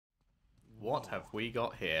what have we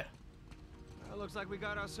got here? Well, looks like we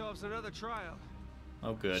got ourselves another trial.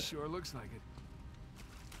 Oh, good. Sure looks like it.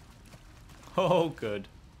 Oh, good.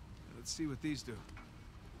 Let's see what these do.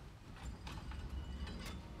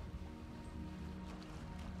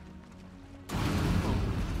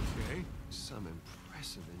 Okay. Some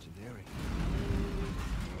impressive engineering.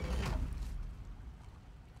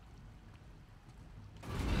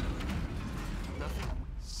 Nothing.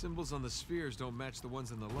 Symbols on the spheres don't match the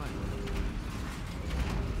ones in the light.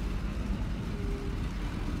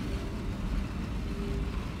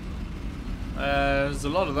 There's a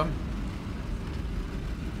lot of them.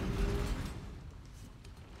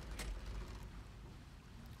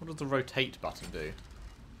 What does the rotate button do?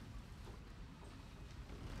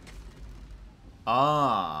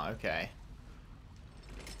 Ah, okay.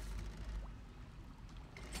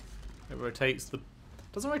 It rotates the...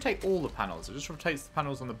 Doesn't rotate all the panels, it just rotates the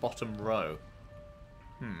panels on the bottom row.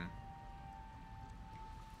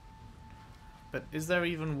 But is there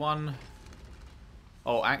even one...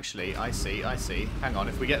 Oh, actually, I see. Hang on,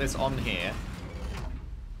 if we get this on here...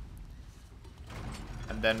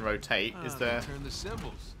 And then rotate, is there... Turn the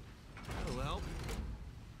symbols. That'll help.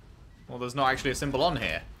 Well, there's not actually a symbol on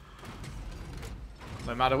here.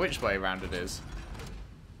 No matter which way around it is.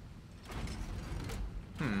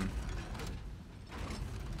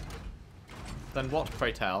 Then what,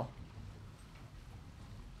 pray tell,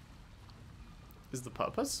 is the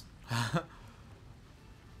purpose?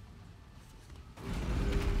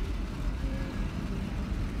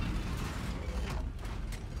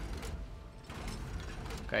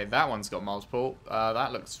 Okay, that one's got multiple.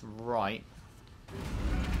 That looks right.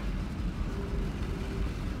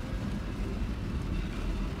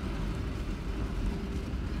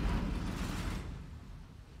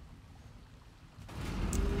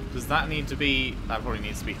 Does that need to be... That probably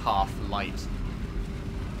needs to be half light.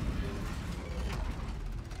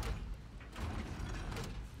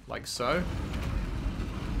 Like so.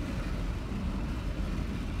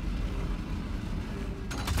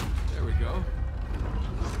 There we go.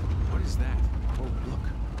 What is that? Oh, look.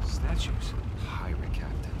 Statues. Pirate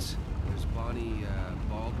captains. There's Bonnie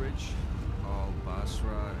Baldridge, Paul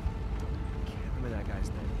Basra. Can't remember that guy's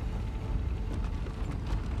name.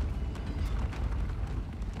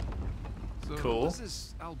 So Cool. This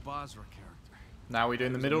is Al Basra character. Now we're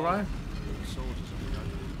doing the middle row? Soldiers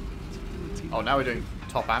of the Oh, now we're doing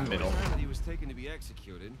top and middle. that he was taken to be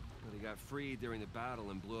executed, but he got freed during the battle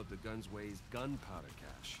and blew up the Gunsway's gunpowder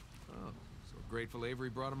cache. Oh, so Grateful Avery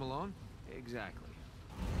brought him along? Exactly.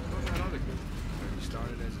 What about that other guy? He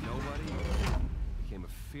started as nobody, became a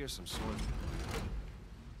fearsome swordsman.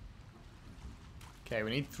 Okay, we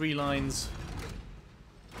need 3 lines.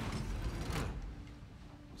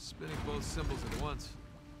 Spinning both symbols at once.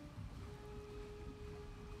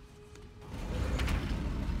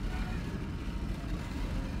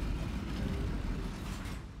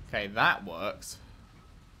 Okay, that works.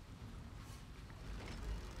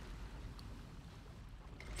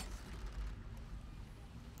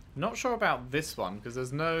 Not sure about this one, because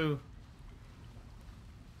there's no...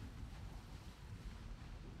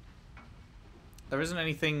 There isn't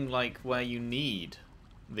anything like where you need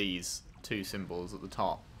these 2 symbols at the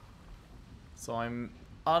top. So I'm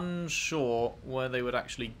unsure where they would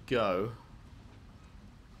actually go.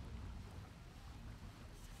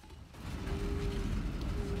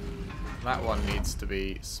 That one needs to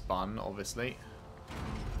be spun, obviously.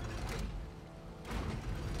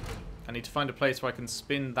 I need to find a place where I can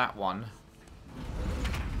spin that one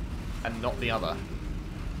and not the other.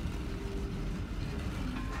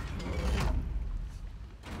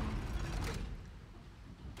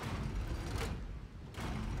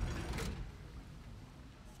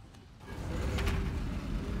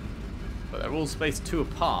 But they're all spaced 2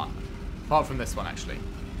 apart. Apart from this one, actually.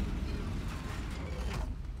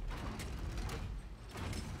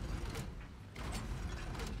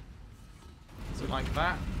 Is it like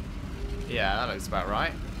that? Yeah, that looks about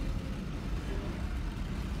right.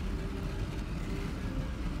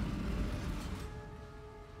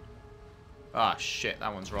 Ah, shit,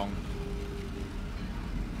 that one's wrong.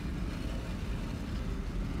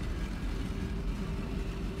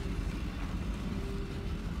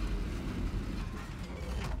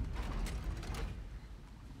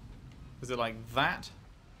 Is it like that?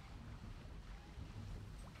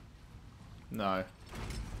 No.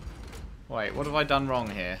 Wait, what have I done wrong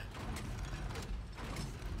here?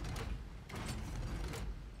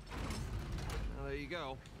 Well, there you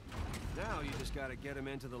go. Now you just gotta get him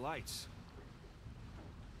into the lights.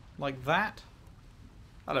 Like that?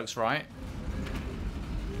 That looks right.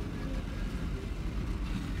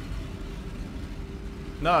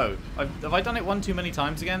 No. Have I done it one too many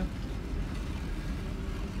times again?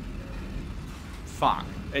 Fuck.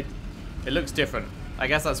 It looks different. I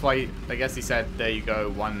guess that's why... I guess he said, there you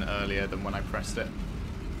go, one earlier than when I pressed it.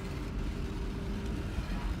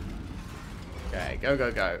 Okay, go,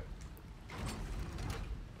 go, go.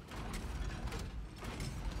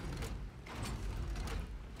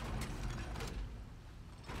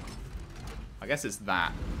 I guess it's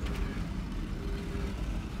that.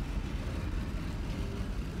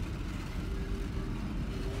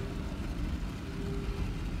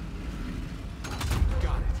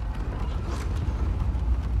 Got it.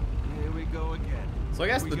 Here we go again. So I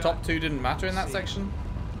guess the top two didn't matter in that section.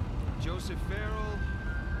 Joseph Farrell,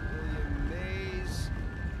 William Mays,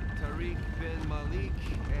 Tariq bin Malik,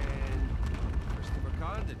 and Christopher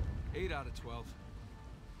Condon. 8 out of 12.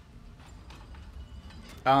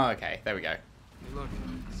 Oh, okay. There we go. Hey, look,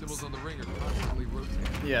 symbols on the ring are constantly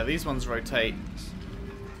rotating. Yeah, these ones rotate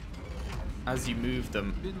as you move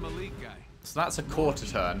them. Bin Malik guy. So that's a quarter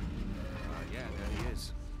turn. Yeah, there he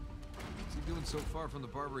is. What's he doing so far from the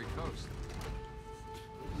Barbary coast?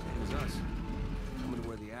 Same as us. Coming to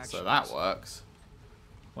where the action So that is. works.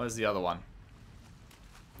 Where's the other one?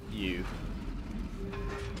 You.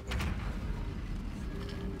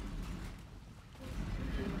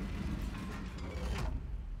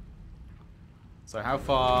 So how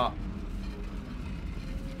far...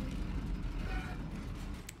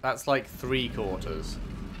 That's like 3/4.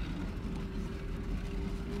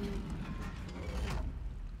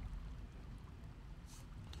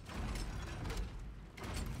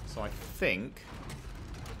 So I think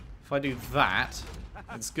if I do that,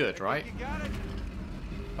 it's good, right? You got it.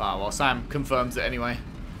 Ah, well, Sam confirms it anyway.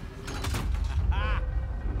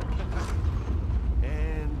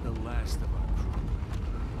 And the last of our crew.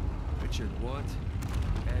 Richard Watt,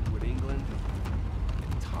 Edward England,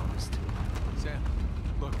 and Thomas too. Sam,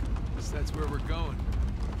 look, that's where we're going.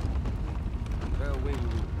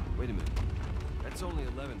 Wait a minute. That's only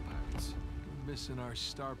 11 pirates. We're missing our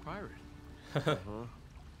star pirate. Huh?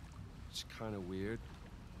 It's kind of weird.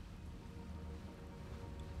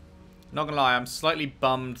 Not gonna lie, I'm slightly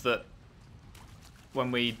bummed that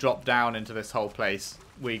when we dropped down into this whole place,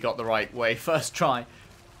 we got the right way first try.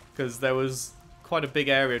 Because there was quite a big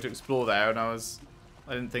area to explore there, and I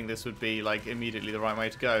didn't think this would be like immediately the right way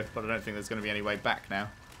to go, but I don't think there's going to be any way back now.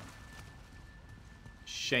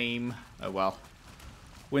 Shame. Oh well.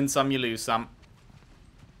 Win some, you lose some.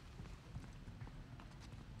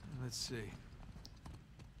 Let's see.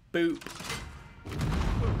 Boop.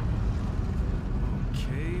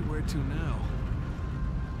 Okay, where to now?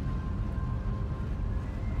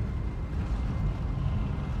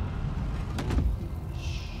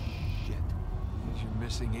 Shit. There's your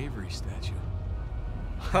missing Avery statue.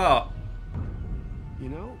 Ha! You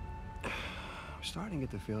know, I'm starting to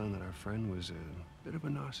get the feeling that our friend was a bit of a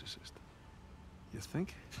narcissist. You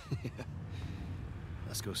think?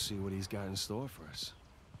 Let's go see what he's got in store for us.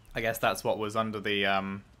 I guess that's what was under the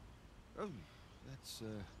Oh, that's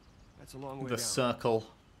a long way the down. circle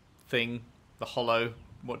thing, the hollow,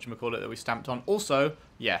 whatchamacallit, that we stamped on. Also,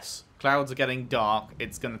 yes, clouds are getting dark.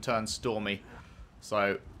 It's going to turn stormy.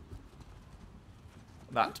 So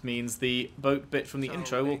that means the boat bit from the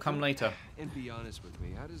intro will come later. And be honest with me,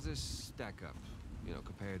 how does this stack up, you know,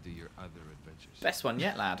 compared to your other adventures? Best one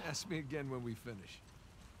yet, lad. Ask me again when we finish.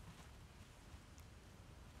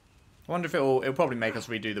 I wonder if it'll probably make us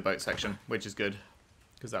redo the boat section, which is good,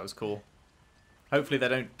 because that was cool. Hopefully they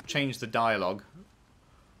don't change the dialogue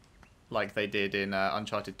like they did in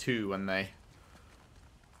Uncharted 2 when they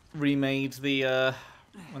remade the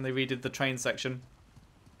when they redid the train section.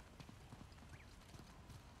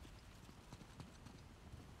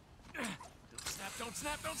 Don't snap, don't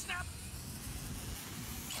snap, don't snap!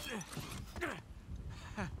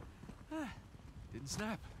 Didn't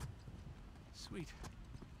snap. Sweet.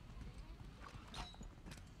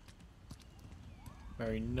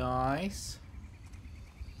 Very nice.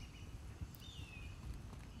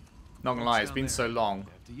 Not gonna lie, it's been so long.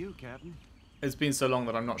 After you, Captain. It's been so long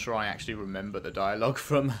that I'm not sure I actually remember the dialogue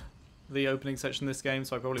from the opening section of this game,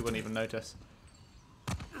 so I probably wouldn't even notice.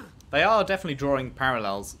 They are definitely drawing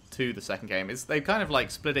parallels to the second game. They've kind of like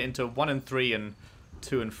split it into 1 and 3 and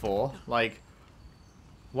 2 and 4. Like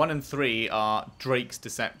 1 and 3 are Drake's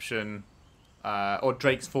Deception, or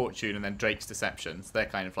Drake's Fortune, and then Drake's Deceptions. They're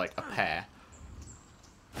kind of like a pair.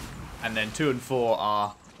 And then 2 and 4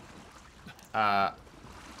 are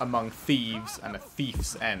Among Thieves and A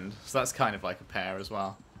Thief's End. So that's kind of like a pair as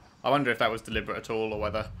well. I wonder if that was deliberate at all, or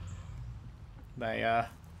whether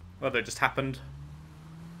it just happened.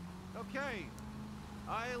 Okay.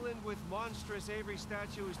 Island with monstrous Avery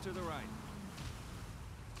statue is to the right.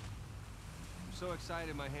 so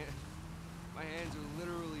excited my hands are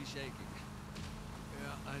literally shaking.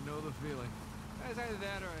 Yeah, I know the feeling. It's either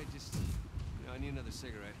that or I just, I need another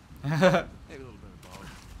cigarette. Maybe a little bit of both.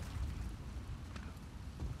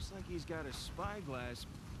 Looks like he's got a spyglass,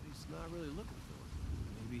 but he's not really looking through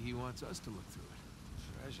it. Maybe he wants us to look through it.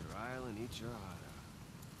 Treasure Island, eat your heart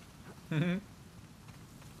out.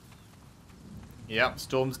 Yep,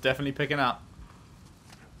 storm's definitely picking up.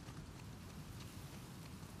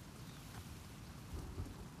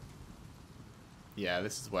 Yeah,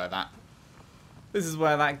 this is where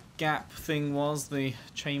that gap thing was, the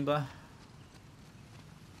chamber.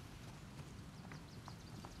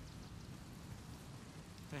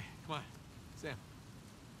 Hey, come on. Sam.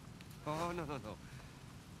 Oh, no. Oh,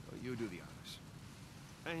 you do the honors.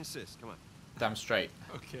 I insist, come on. Damn straight.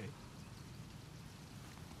 Okay.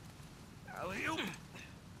 Alley-oop!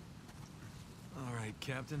 All right,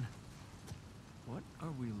 Captain. What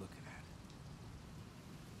are we looking at?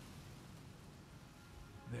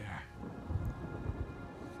 There.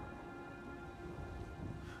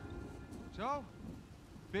 So?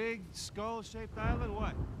 Big skull-shaped island,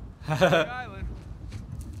 what? Big island.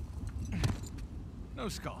 No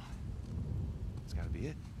skull. It's gotta be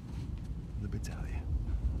it. The battalion.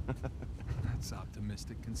 That's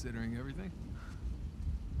optimistic considering everything.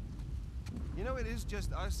 You know, it is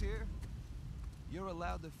just us here. You're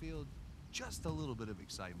allowed to feel just a little bit of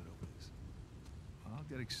excitement over this. I'll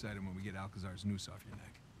get excited when we get Alcazar's noose off your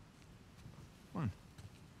neck. Come on.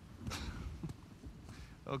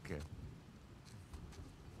 Okay.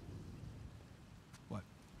 What?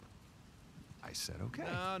 I said okay.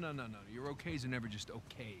 No. Your okays are never just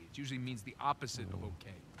okay. It usually means the opposite of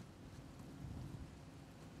okay.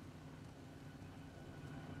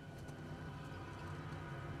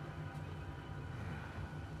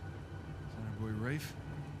 Is that our boy Rafe?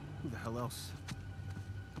 Who the hell else?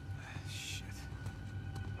 Shit.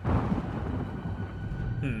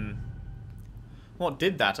 What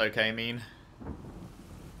did that okay mean?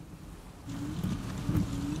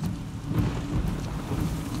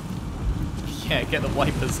 Yeah, get the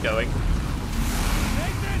wipers going.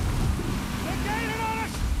 Nathan! They're gaining on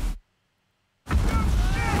us!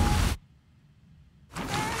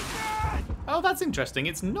 Oh, that's interesting.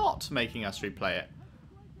 It's not making us replay it.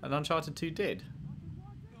 And Uncharted 2 did.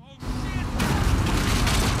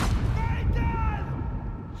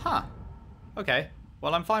 Huh. Okay.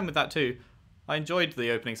 Well, I'm fine with that too. I enjoyed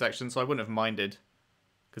the opening section, so I wouldn't have minded.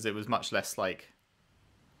 Because it was much less, like,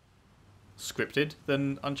 scripted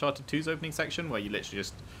than Uncharted 2's opening section, where you literally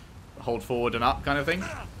just hold forward and up kind of thing.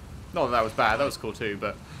 Not that that was bad, that was cool too,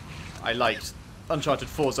 but I liked Uncharted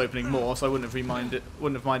 4's opening more, so I wouldn't have minded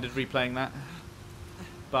replaying that.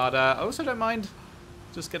 But I also don't mind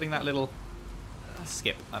just getting that little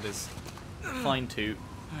skip. That is fine too.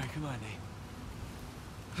 Alright, come on,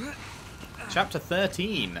 Nate. Chapter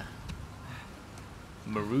 13.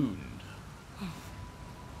 Marooned.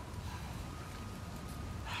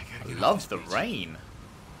 I love the rain.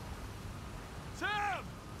 Sam!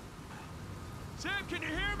 Sam, can you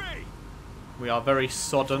hear me? We are very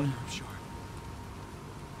sodden. I'm sure.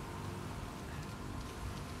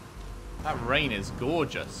 That rain is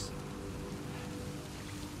gorgeous.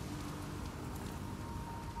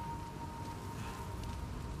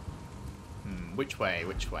 Which way?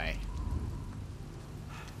 Which way?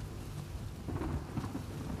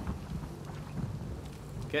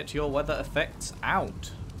 Get your weather effects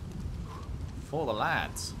out. For the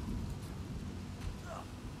lads.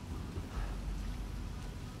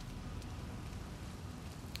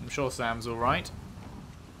 I'm sure Sam's alright.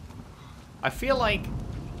 I feel like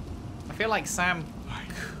Sam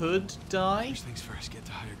could die. First things first, get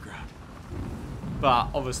to higher ground. But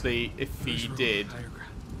obviously if he First rule, did, higher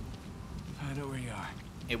ground. Find out where you are.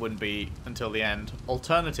 it wouldn't be until the end.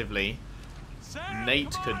 Alternatively, Sam,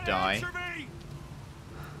 Nate come could on, die. answer me!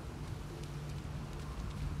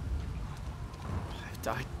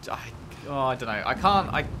 I don't know.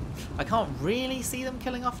 I can't really see them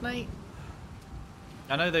killing off Nate.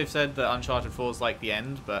 I know they've said that Uncharted 4 is like the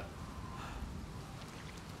end, but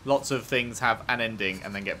lots of things have an ending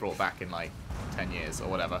and then get brought back in like 10 years or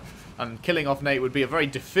whatever. And killing off Nate would be a very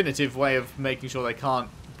definitive way of making sure they can't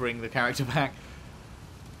bring the character back.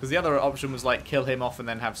 Because the other option was like kill him off and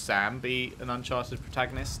then have Sam be an Uncharted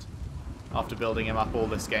protagonist after building him up all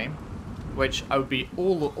this game, which I would be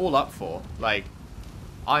all up for. Like,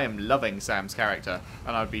 I am loving Sam's character,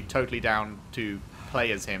 and I would be totally down to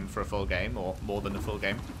play as him for a full game, or more than a full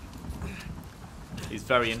game. He's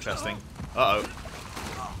very interesting. Uh-oh.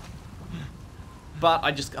 But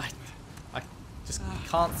I just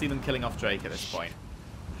can't see them killing off Drake at this point.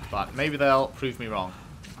 But maybe they'll prove me wrong.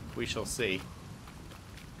 We shall see.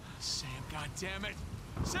 Sam, goddammit!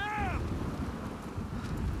 Sam!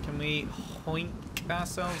 Can we hoink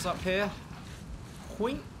ourselves up here?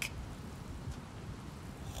 Hoink.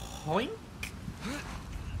 Hoink.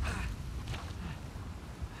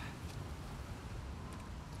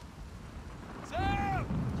 Sam!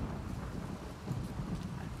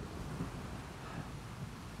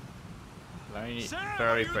 Very, Sam, very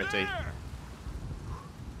are you pretty. there?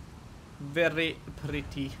 Very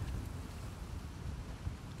pretty.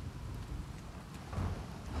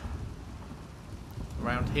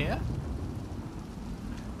 Around here?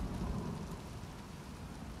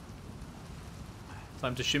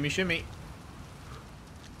 Time to shimmy shimmy.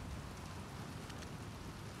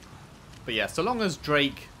 But yeah, so long as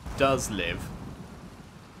Drake does live,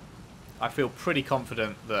 I feel pretty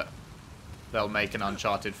confident that they'll make an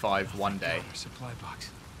Uncharted 5 one day. Supply box.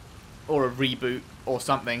 Or a reboot or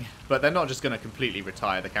something. But they're not just going to completely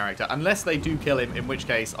retire the character. Unless they do kill him, in which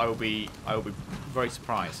case I will be very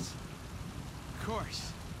surprised. Of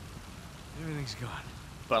course. Everything's gone.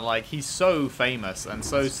 But like, he's so famous and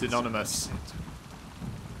so synonymous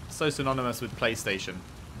with PlayStation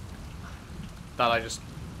that I just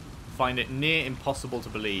find it near impossible to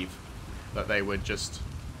believe that they would just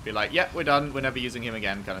be like, yeah, we're done, we're never using him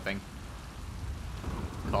again, kind of thing.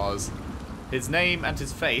 Because his name and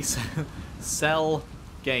his face sell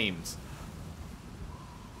games.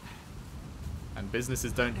 And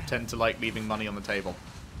businesses don't tend to like leaving money on the table.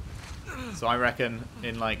 So I reckon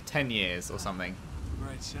in like 10 years or something,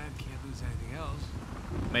 Right side, can't lose anything else.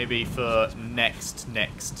 maybe for next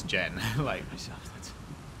gen, like That's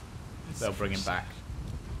they'll the bring him first back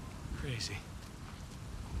side. Crazy.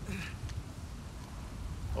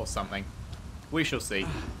 or something. We shall see.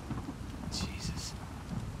 Jesus.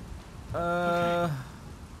 Uh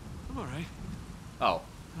I'm alright. oh,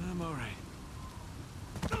 I'm alright.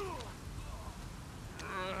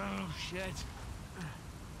 Oh, shit.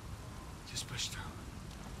 Just push through.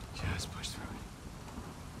 Just push through.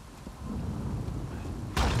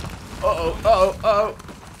 uh-oh.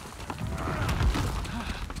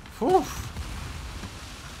 Whew.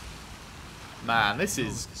 Man, this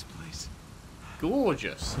is This place.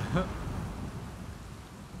 gorgeous.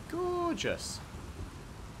 Gorgeous.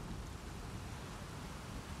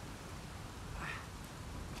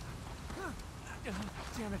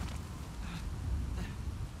 Damn it.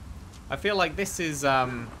 I feel like this is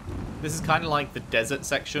kind of like the desert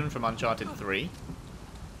section from Uncharted 3.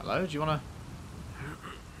 Hello, do you want to...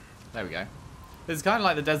 There we go. This is kind of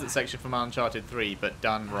like the desert section from Uncharted 3, but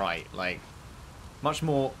done right. Like, much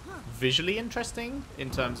more visually interesting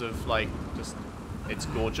in terms of, like, just... It's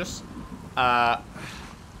gorgeous. And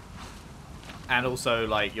also,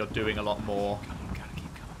 like, you're doing a lot more Gotta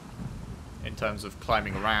keep going. in terms of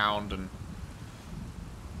climbing around and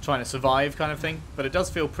trying to survive kind of thing. But it does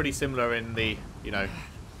feel pretty similar in the, you know,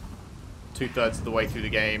 2/3 of the way through the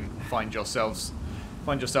game, find yourself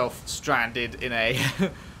stranded in a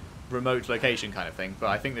remote location kind of thing. But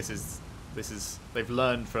I think this is they've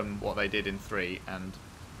learned from what they did in 3, and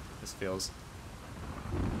this feels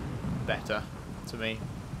better to me.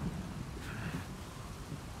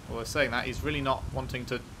 Although saying that, he's really not wanting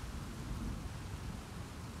to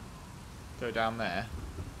go down there.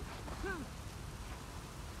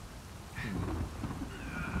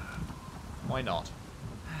 Why not?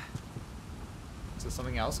 Is there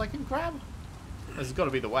something else I can grab? This has got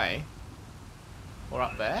to be the way. Or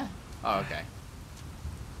up there? Oh, okay.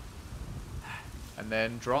 And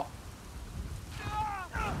then drop.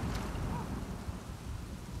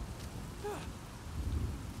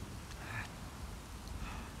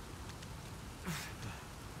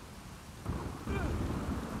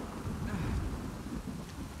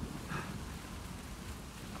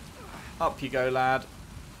 Up you go, lad.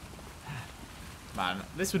 Man,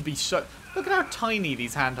 this would be so... Look at how tiny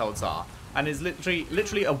these handholds are. And it's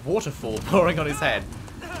literally a waterfall pouring on his head.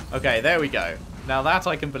 Okay, there we go. Now that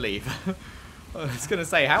I can believe. I was going to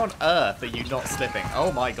say, how on earth are you not slipping?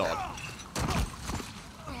 Oh my god.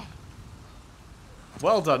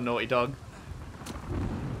 Well done, Naughty Dog.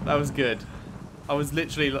 That was good. I was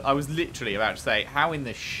literally about to say, how in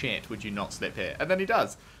the shit would you not slip here? And then he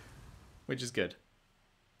does. Which is good.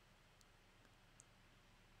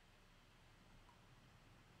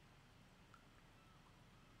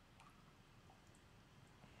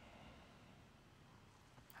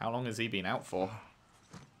 How long has he been out for?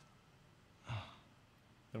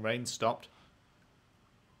 The rain stopped.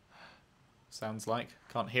 Sounds like.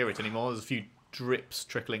 Can't hear it anymore. There's a few drips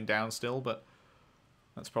trickling down still, but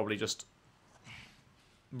that's probably just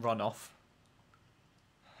runoff.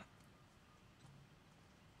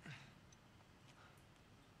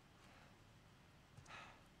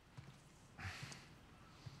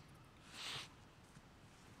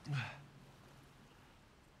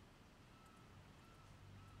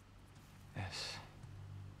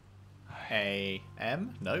 A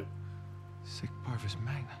M? Nope. Sic parvis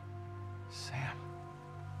magna. Sam.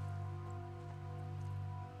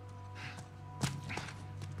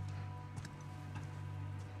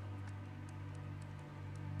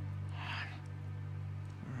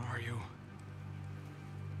 Where are you?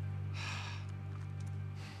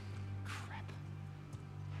 Crap.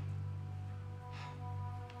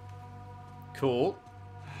 Cool.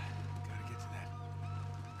 Gotta get to that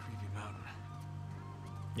creepy mountain.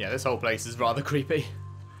 Yeah, this whole place is rather creepy.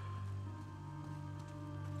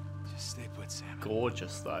 Just stay put, Sam.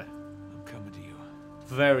 Gorgeous, though. I'm coming to you.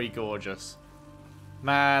 Very gorgeous.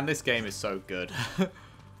 Man, this game is so good.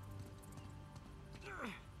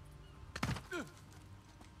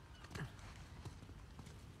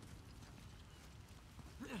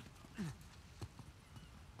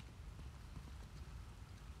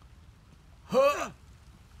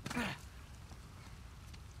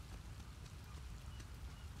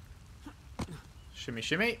 Shimmy,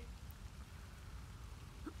 shimmy.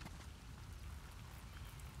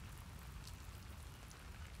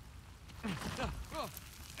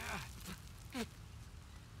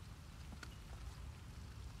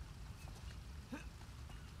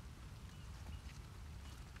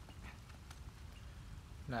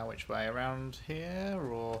 Now which way? Around here,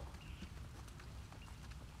 or...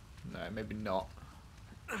 No, maybe not.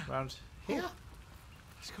 Around here?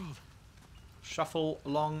 It's cold. Shuffle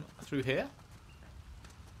along through here.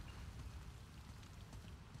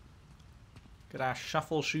 Get our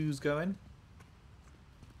shuffle shoes going.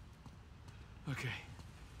 Okay.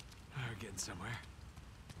 We're getting somewhere.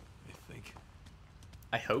 I think.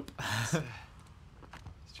 I hope. Let's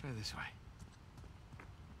try this way.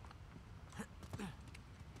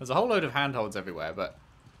 There's a whole load of handholds everywhere, but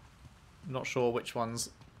I'm not sure which ones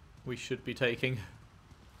we should be taking.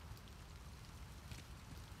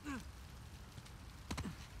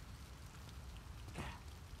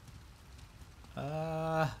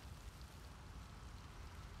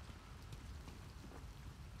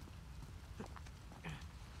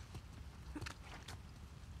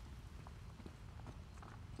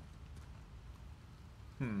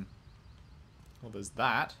 Well, there's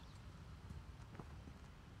that.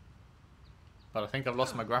 But I think I've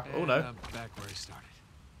lost my grapple. Oh, no. I'm back where I started.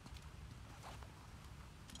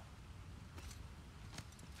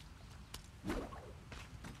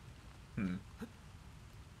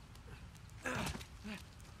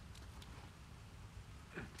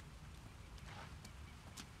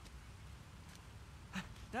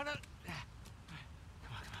 No, no.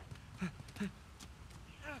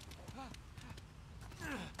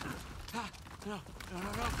 No, no, no,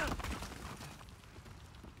 no.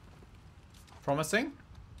 Promising.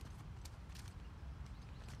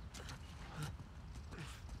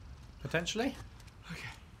 Potentially. Okay.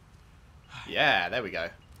 Yeah, there we go.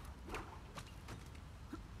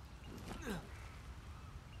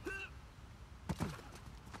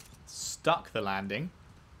 Stuck the landing.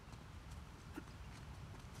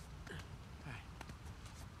 Hey.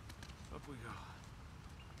 Up we go.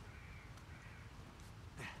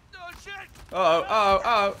 Oh, shit! Oh, oh,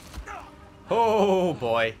 oh. Oh,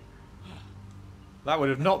 boy. That would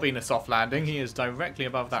have not been a soft landing. He is directly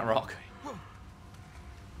above that rock.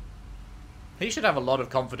 He should have a lot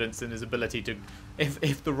of confidence in his ability to...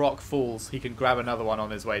 If the rock falls, he can grab another one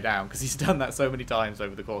on his way down, because he's done that so many times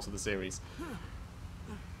over the course of the series.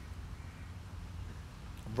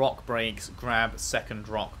 Rock breaks, grab second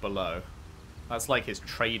rock below. That's like his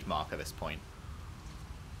trademark at this point.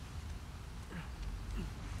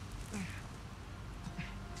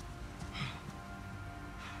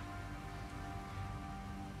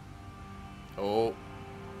 Oh.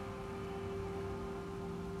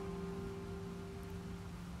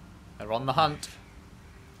 They're on the hunt.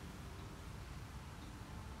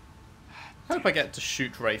 Hope I get to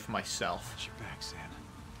shoot Rafe myself. Watch your back, Sam.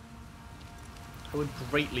 I would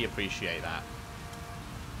greatly appreciate that.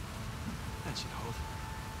 That should hold.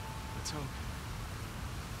 Let's hope.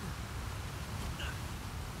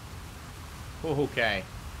 Okay.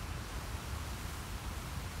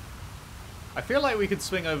 I feel like we could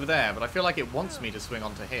swing over there, but I feel like it wants me to swing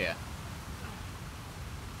onto here.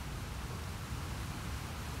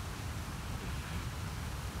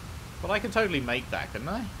 But I can totally make that, couldn't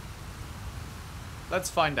I? Let's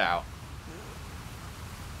find out.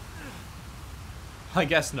 I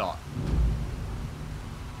guess not.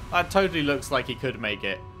 That totally looks like he could make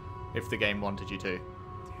it if the game wanted you to. Damn it.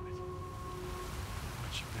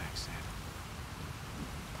 Watch your back, Sam.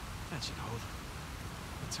 That should hold.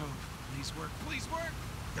 Let's hope. Please work. Please work.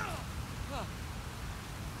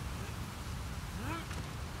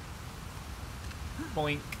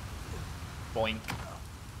 Boink. Boink.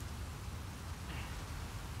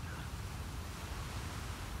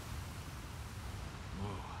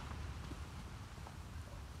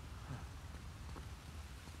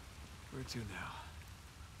 to now?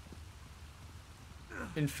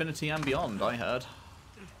 Infinity and beyond, I heard.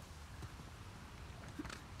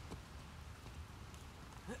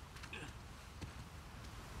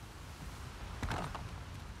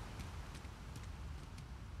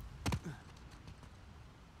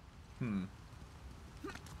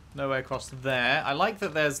 No way across there. I like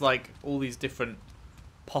that there's like all these different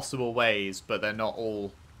possible ways, but they're not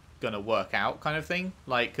all gonna work out kind of thing.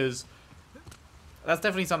 Like, because that's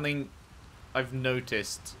definitely something I've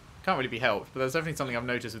noticed. Can't really be helped, but there's definitely something I've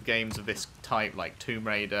noticed with games of this type, like Tomb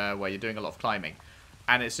Raider, where you're doing a lot of climbing.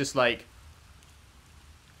 And it's just like,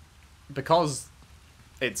 because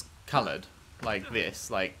it's coloured like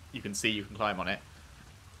this, like you can see you can climb on it,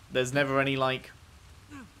 there's never any like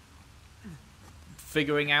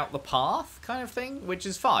figuring out the path kind of thing, which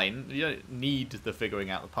is fine. You don't need the figuring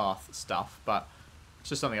out the path stuff, but it's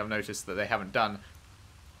just something I've noticed that they haven't done.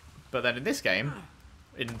 But then in this game,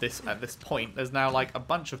 at this point, there's now like a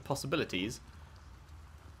bunch of possibilities.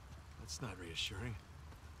 That's not reassuring.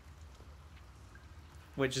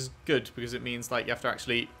 Which is good, because it means like you have to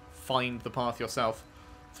actually find the path yourself.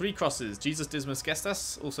 3 crosses. Jesus Dismas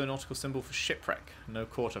Gestas, also nautical symbol for shipwreck. No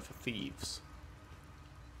quarter for thieves.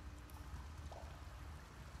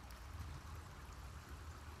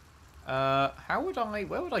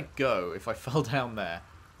 Where would I go if I fell down there?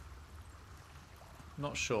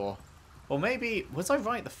 Not sure. Or maybe, was I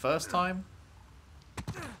right the first time?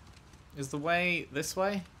 Is the way this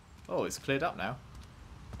way? Oh, it's cleared up now.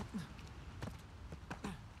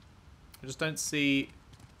 I just don't see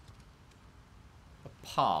a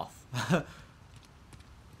path.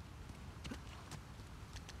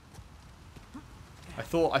 I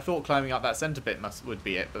thought climbing up that center bit would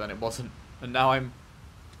be it, but then it wasn't. And now I'm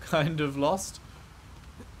kind of lost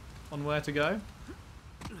on where to go.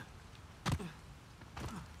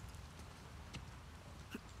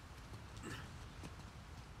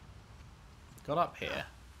 Got up here.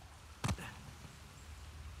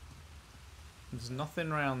 There's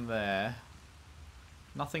nothing around there.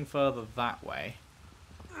 Nothing further that way.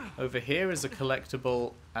 Over here is a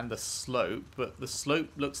collectible and a slope, but the slope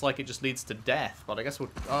looks like it just leads to death. But I guess we'll...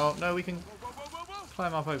 Oh, no, we can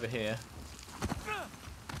climb up over here.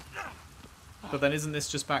 But then isn't this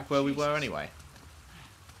just back where we were anyway?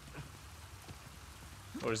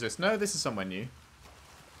 Or is this... No, this is somewhere new.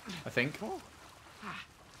 I think.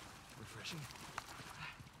 Refreshing.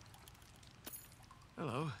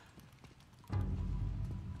 Hello.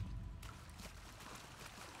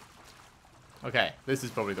 Okay, this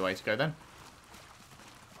is probably the way to go then.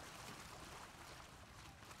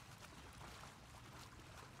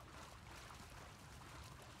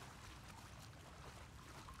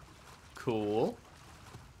 Cool.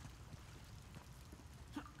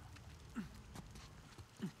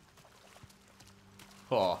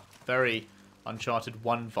 Oh, very Uncharted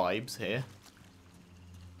 1 vibes here.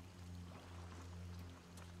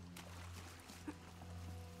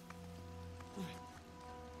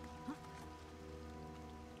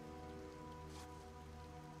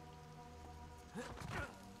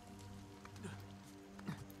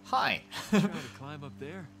 Hi. Trying to climb up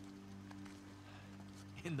there?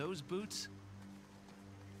 In those boots?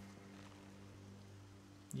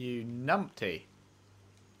 You numpty.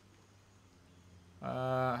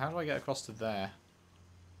 How do I get across to there?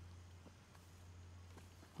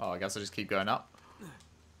 Oh, I guess I just keep going up.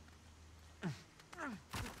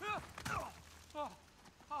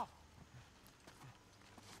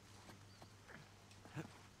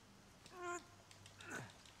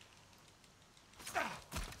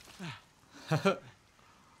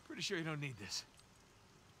 Pretty sure you don't need this.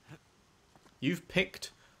 You've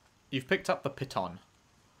picked up the piton.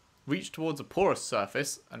 Reach towards a porous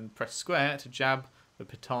surface and press square to jab the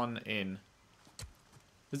piton in.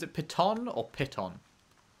 Is it piton or piton?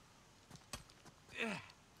 Yeah,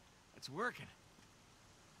 it's working.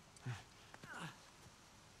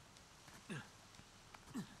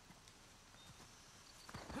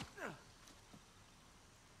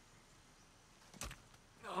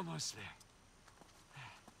 Almost there.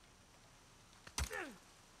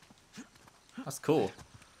 That's cool.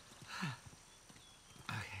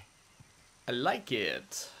 Okay. I like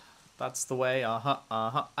it. That's the way.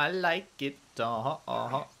 I like it.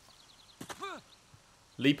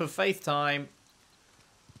 Leap of faith time.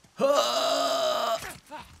 God,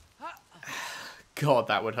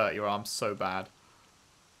 that would hurt your arm so bad.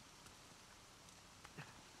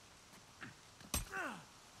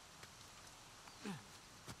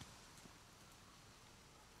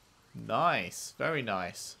 Nice. Very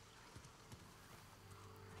nice.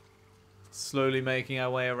 Slowly making our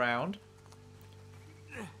way around.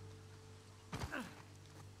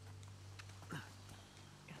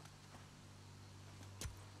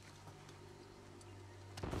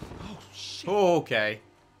 Okay.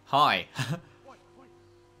 Hi. Saw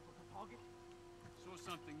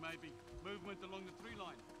something, maybe. Movement along the tree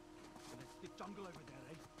line. That's the jungle over there,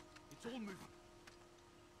 eh? It's all moving.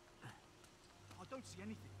 I don't see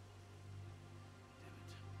anything.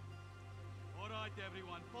 All right,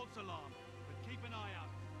 everyone. False alarm. But keep an eye out.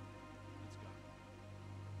 Let's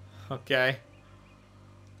go. Okay.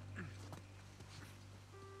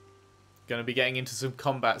 Gonna be getting into some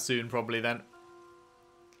combat soon, probably then.